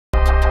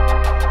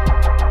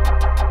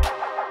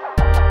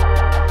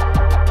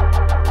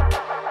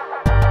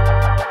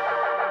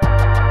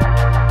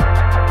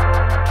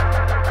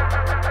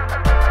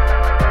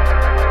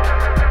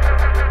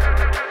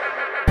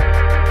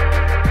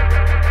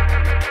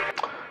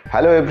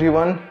Hello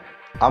everyone,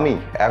 আমি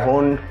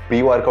এখন pre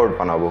workout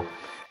বানাবো।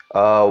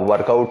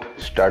 ওয়ার্কআউট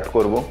স্টার্ট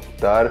করব,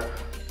 তার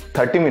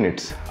 30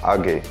 মিনিটস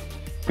আগে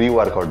প্রি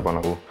ওয়ার্কআউট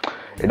বানাবো।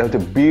 এটা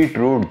হচ্ছে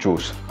বিটরুট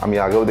জুস, আমি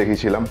আগেও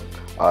দেখিয়েছিলাম।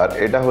 আর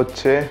এটা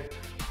হচ্ছে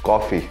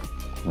কফি,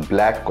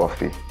 ব্ল্যাক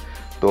কফি।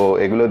 তো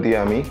এগুলো দিয়ে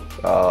আমি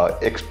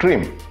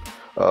এক্সট্রিম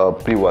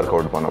প্রি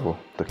ওয়ার্কআউট বানাবো।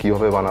 তো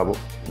কীভাবে বানাবো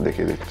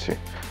দেখিয়ে দিচ্ছি।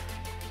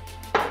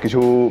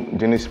 কিছু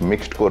জিনিস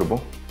মিক্সড করব।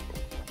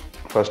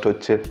 ফার্স্ট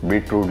হচ্ছে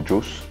বিটরুট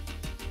জুস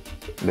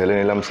ঢেলে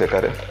নিলাম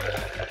সেকারে।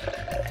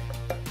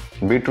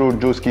 বিটরুট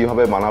জুস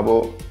কীভাবে বানাবো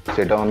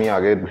সেটাও আমি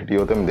আগের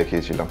ভিডিওতে আমি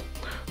দেখিয়েছিলাম,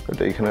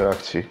 এটা এখানে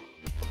রাখছি।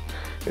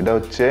 এটা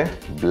হচ্ছে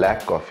ব্ল্যাক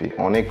কফি,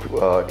 অনেক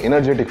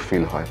এনার্জেটিক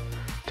ফিল হয়,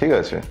 ঠিক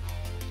আছে।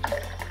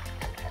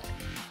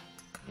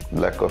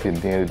 ব্ল্যাক কফি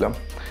দিয়ে দিলাম।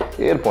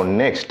 এরপর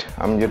নেক্সট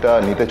আমি যেটা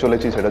নিতে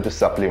চলেছি সেটা হচ্ছে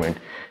সাপ্লিমেন্ট।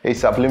 এই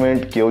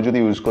সাপ্লিমেন্ট কেউ যদি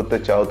ইউজ করতে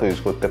চাও তো ইউজ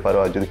করতে পারো,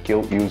 আর যদি কেউ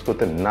ইউজ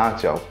করতে না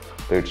চাও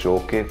তো ইটস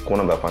ওকে,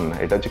 কোনো ব্যাপার না।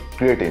 এটা হচ্ছে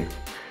ক্রিয়েটিন।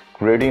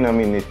 ক্রিয়েটিন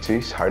আমি নিচ্ছি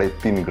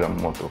 3.5 গ্রাম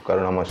মতো,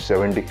 কারণ আমার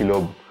 70 কিলো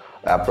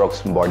অ্যাপ্রক্স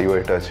বডি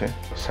ওয়েট আছে।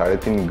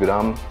 3.5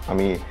 গ্রাম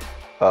আমি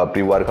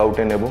প্রি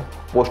ওয়ার্কআউটে নেব,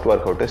 পোস্ট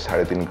ওয়ার্কআউটে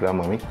 3.5 গ্রাম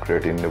আমি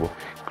ক্রিয়েটিন নেব।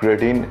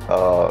 ক্রিয়েটিন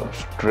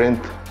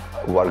স্ট্রেংথ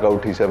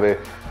ওয়ার্কআউট হিসাবে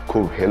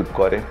খুব হেল্প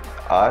করে,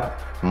 আর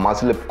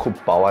মাসলে খুব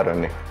পাওয়ার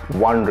আনে।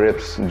 1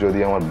 reps যদি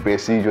আমার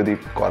বেশি যদি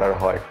করার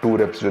হয়, 2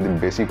 reps যদি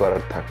বেশি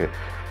করার থাকে,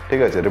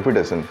 ঠিক আছে,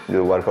 রেপিটেশন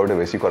যদি ওয়ার্কআউটে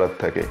বেশি করার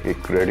থাকে, এই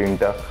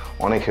ক্রিয়েটিনটা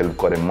অনেক হেল্প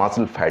করে,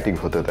 মাসল ফ্যাটিক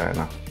হতে দেয়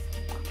না।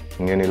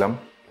 নিয়ে নিলাম।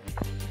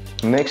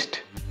 নেক্সট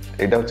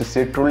এটা হচ্ছে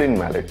citrulline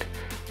mallet,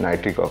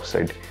 nitric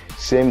oxide,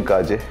 same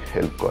কাজে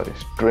হেল্প করে,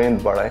 স্ট্রেংথ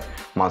বাড়ায়,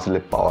 মাসলে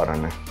পাওয়ার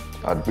আনে।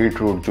 আর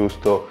বিটরুট জুস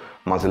তো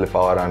মাসলে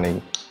পাওয়ার আনেই,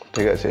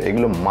 ঠিক আছে।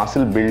 এগুলো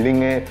মাসল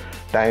বিল্ডিংয়ে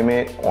টাইমে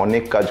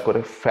অনেক কাজ করে,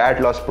 ফ্যাট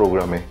লস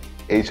প্রোগ্রামে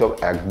এইসব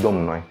একদম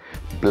নয়।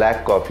 ব্ল্যাক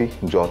কফি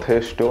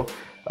যথেষ্ট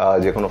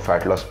যে কোনো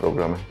ফ্যাট লস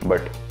প্রোগ্রামে,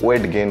 বাট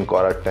ওয়েট গেইন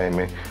করার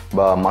টাইমে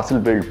বা মাসল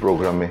বিল্ড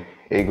প্রোগ্রামে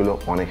এইগুলো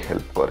অনেক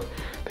হেল্প করে,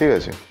 ঠিক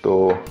আছে। তো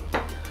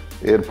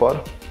এরপর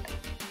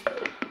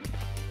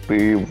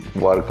প্রি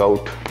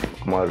ওয়ার্কআউট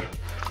আমার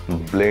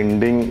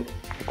ব্লেন্ডিং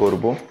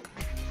করব।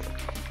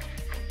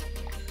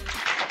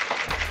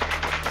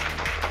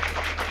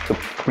 তো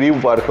প্রি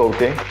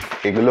ওয়ার্কআউটে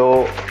এগুলো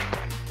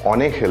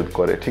অনেক হেল্প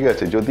করে, ঠিক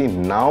আছে। যদি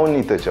নাও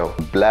নিতে চাও,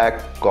 ব্ল্যাক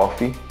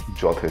কফি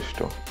যথেষ্ট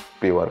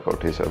প্রি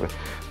ওয়ার্কআউট হিসাবে।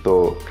 তো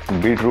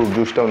বিটরুট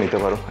জুসটাও নিতে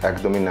পারো,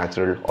 একদমই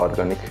ন্যাচারাল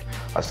অর্গানিক।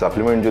 আর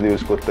সাপ্লিমেন্ট যদি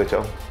ইউজ করতে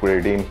চাও,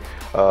 ক্রিয়েটিন,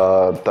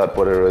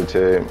 তারপরে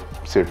রয়েছে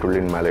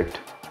সিট্রুলিন ম্যালেট,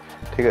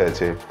 ঠিক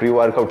আছে। প্রি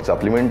ওয়ার্কআউট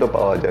সাপ্লিমেন্টও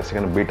পাওয়া যায়,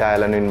 সেখানে বিটা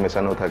অ্যালানিন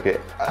মেশানো থাকে,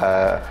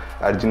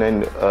 আর্জিনাইন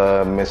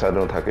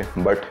মেশানো থাকে,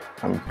 বাট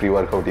আমি প্রি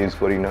ওয়ার্কআউট ইউজ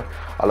করি না।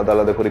 আলাদা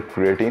আলাদা করে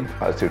ক্রিয়েটিন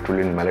আর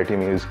সিট্রুলিন ম্যালেট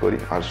আমি ইউজ করি,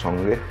 আর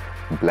সঙ্গে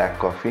ব্ল্যাক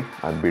কফি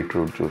আর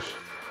বিটরুট জুস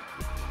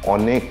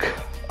অনেক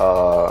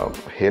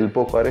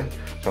হেল্পও করে।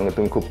 সঙ্গে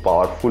তুমি খুব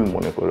পাওয়ারফুল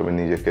মনে করবে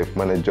নিজেকে,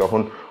 মানে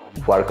যখন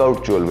ওয়ার্কআউট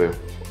চলবে,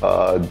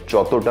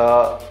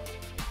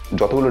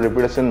 যতগুলো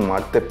রেপিটেশন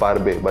মারতে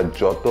পারবে বা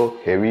যত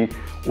হেভি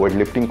ওয়েট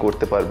লিফটিং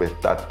করতে পারবে,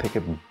 তার থেকে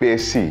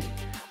বেশি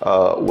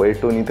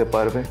ওয়েটও নিতে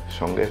পারবে।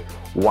 সঙ্গে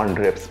 1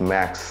 reps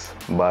ম্যাক্স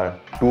বা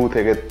 2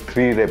 থেকে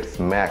 3 reps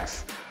ম্যাক্স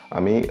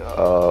আমি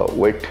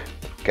ওয়েট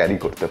ক্যারি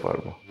করতে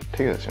পারবো,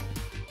 ঠিক আছে।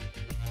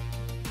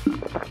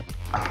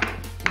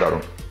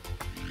 দারুণ।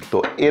 তো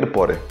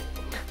এরপরে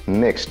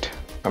নেক্সট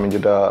আমি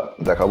যেটা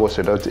দেখাবো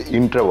সেটা হচ্ছে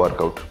ইন্ট্রা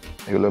ওয়ার্কআউট।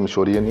 এগুলো আমি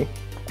সরিয়ে নিই।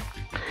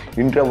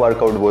 ইন্ট্রা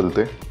ওয়ার্কআউট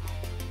বলতে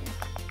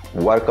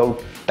ওয়ার্কআউট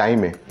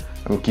টাইমে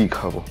আমি কী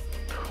খাবো।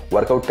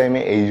 ওয়ার্কআউট টাইমে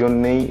এই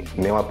জন্যেই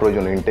নেওয়া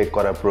প্রয়োজন, ইনটেক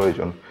করা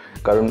প্রয়োজন,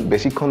 কারণ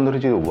বেশিক্ষণ ধরে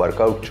যদি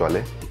ওয়ার্কআউট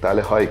চলে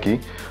তাহলে হয় কি,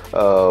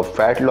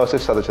 ফ্যাট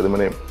লসের সাথে সাথে,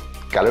 মানে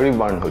ক্যালোরি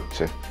বার্ন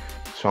হচ্ছে,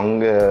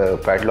 সঙ্গে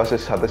ফ্যাট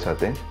লসের সাথে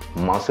সাথে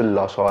মাসেল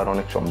লস হওয়ার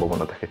অনেক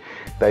সম্ভাবনা থাকে।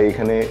 তাই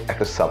এখানে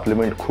একটা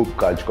সাপ্লিমেন্ট খুব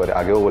কাজ করে,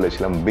 আগেও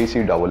বলেছিলাম,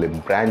 BCAA,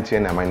 branch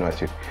chain amino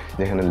acid,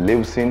 যেখানে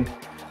লিউসিন,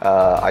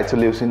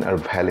 আইসোলিউসিন আর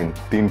ভ্যালিন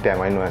 3টে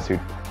অ্যামাইনো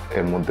অ্যাসিড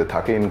এর মধ্যে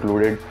থাকে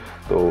ইনক্লুডেড।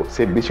 তো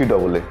সেই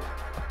BCAA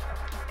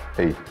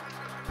এই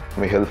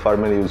আমি হেলথ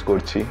ফার্মের ইউজ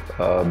করছি।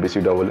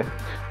 BCAA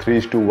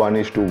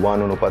 3:1:1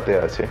 অনুপাতে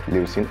আছে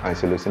লিউসিন,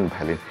 আইসোলিউসিন,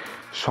 ভ্যালিন।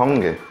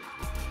 সঙ্গে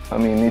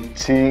আমি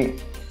নিচ্ছি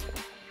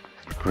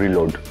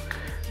রিলোড।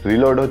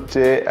 রিলোড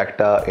হচ্ছে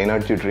একটা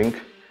এনার্জি ড্রিঙ্ক,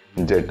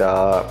 যেটা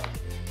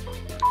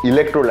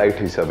ইলেকট্রোলাইট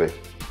হিসাবে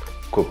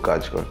খুব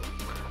কাজ করে।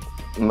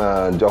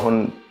 যখন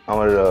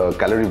আমার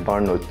ক্যালোরি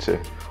বার্ন হচ্ছে,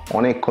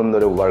 অনেকক্ষণ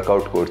ধরে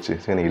ওয়ার্কআউট করছি,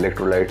 সেখানে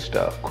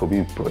ইলেকট্রোলাইটসটা খুবই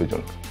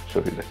প্রয়োজন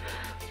শরীরে।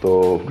 তো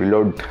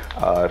রিলোড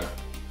আর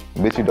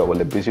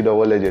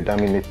BCAA যেটা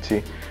আমি নিচ্ছি,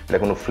 এটা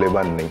কোনো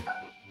ফ্লেভার নেই,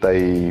 তাই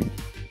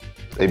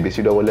এই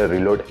BCAA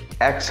রিলোড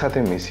একসাথে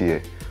মিশিয়ে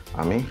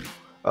আমি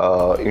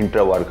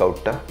ইন্ট্রা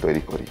ওয়ার্কআউটটা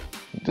তৈরি করি।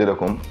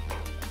 যেরকম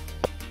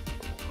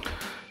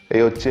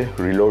এই হচ্ছে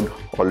রিলোড,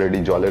 অলরেডি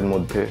জলের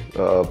মধ্যে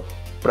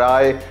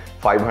প্রায়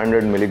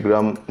 500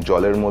 মিলিগ্রাম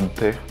জলের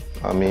মধ্যে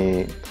আমি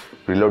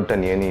রিলোডটা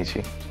নিয়ে নিয়েছি।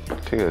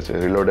 ঠিক আছে।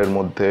 রিলোডের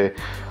মধ্যে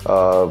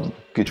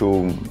কিছু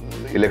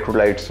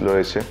ইলেকট্রোলাইটস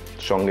রয়েছে,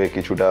 সঙ্গে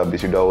কিছুটা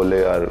BCAA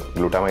আর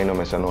গ্লুটামাইনও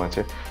মেশানো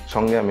আছে।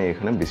 সঙ্গে আমি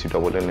এখানে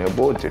BCAA নেব,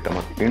 যেটা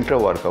আমার ইন্ট্রা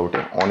ওয়ার্কআউটে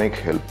অনেক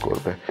হেল্প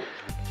করবে।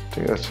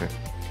 ঠিক আছে।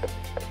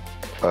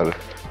 আর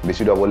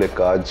BCAA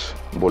কাজ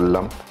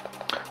বললাম,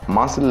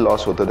 মাসল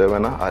লস হতে দেবে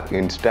না, আর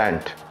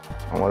ইনস্ট্যান্ট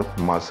আমার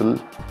মাসল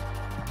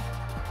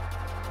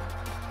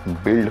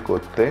বিল্ড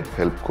করতে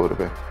হেল্প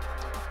করবে।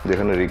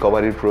 যেখানে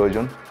রিকভারির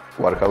প্রয়োজন,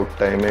 ওয়ার্কআউট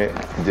টাইমে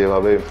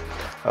যেভাবে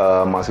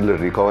মাসলের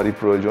রিকভারি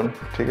প্রয়োজন,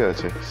 ঠিক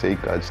আছে, সেই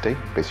কাজটাই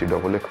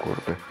BCAA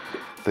করবে।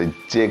 তো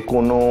যে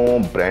কোনো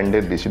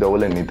ব্র্যান্ডের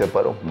BCAA নিতে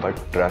পারো, বাট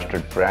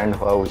ট্রাস্টেড ব্র্যান্ড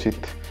হওয়া উচিত।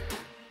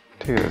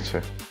 ঠিক আছে।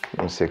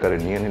 আমি সেকারে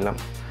নিয়ে নিলাম,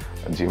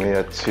 জিমে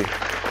যাচ্ছি,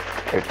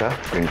 এটা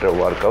ইন্ট্রা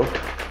ওয়ার্কআউট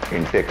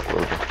ইনটেক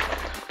করবো।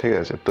 ঠিক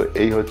আছে। তো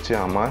এই হচ্ছে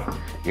আমার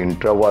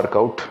ইন্ট্রা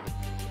ওয়ার্কআউট,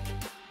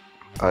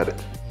 আর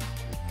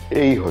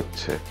এই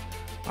হচ্ছে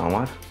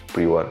আমার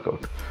প্রি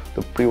ওয়ার্কআউট। তো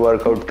প্রি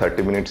ওয়ার্কআউট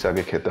 30 মিনিটস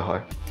আগে খেতে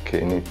হয়,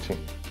 খেয়ে নিচ্ছি।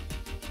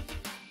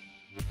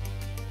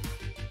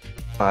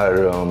 আর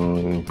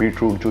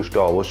বিটরুট জুসটা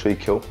অবশ্যই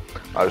খেও,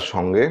 আর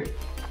সঙ্গে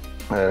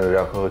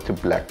রাখা হচ্ছে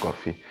ব্ল্যাক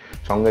কফি।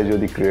 সঙ্গে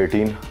যদি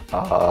ক্রিয়েটিন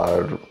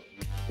আর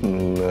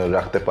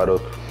রাখতে পারো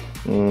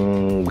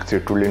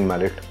সিট্রুলিন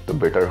ম্যালেট তো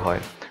বেটার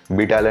হয়।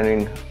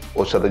 বিটাঅ্যালানিন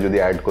ওর সাথে যদি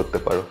অ্যাড করতে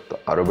পারো তো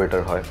আরও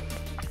বেটার হয়।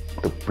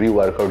 তো প্রি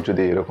ওয়ার্কআউট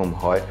যদি এরকম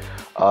হয়,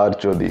 আর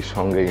যদি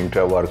সঙ্গে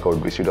ইন্ট্রা ওয়ার্কআউট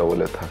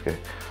BCAA থাকে,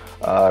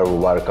 আর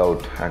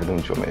ওয়ার্কআউট একদম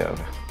জমে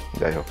যাবে।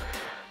 যাই হোক,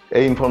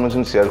 এই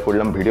ইনফরমেশন শেয়ার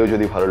করলাম। ভিডিও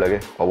যদি ভালো লাগে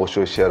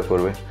অবশ্যই শেয়ার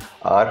করবে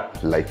আর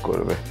লাইক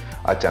করবে,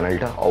 আর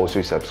চ্যানেলটা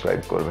অবশ্যই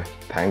সাবস্ক্রাইব করবে।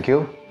 Thank you,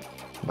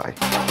 by.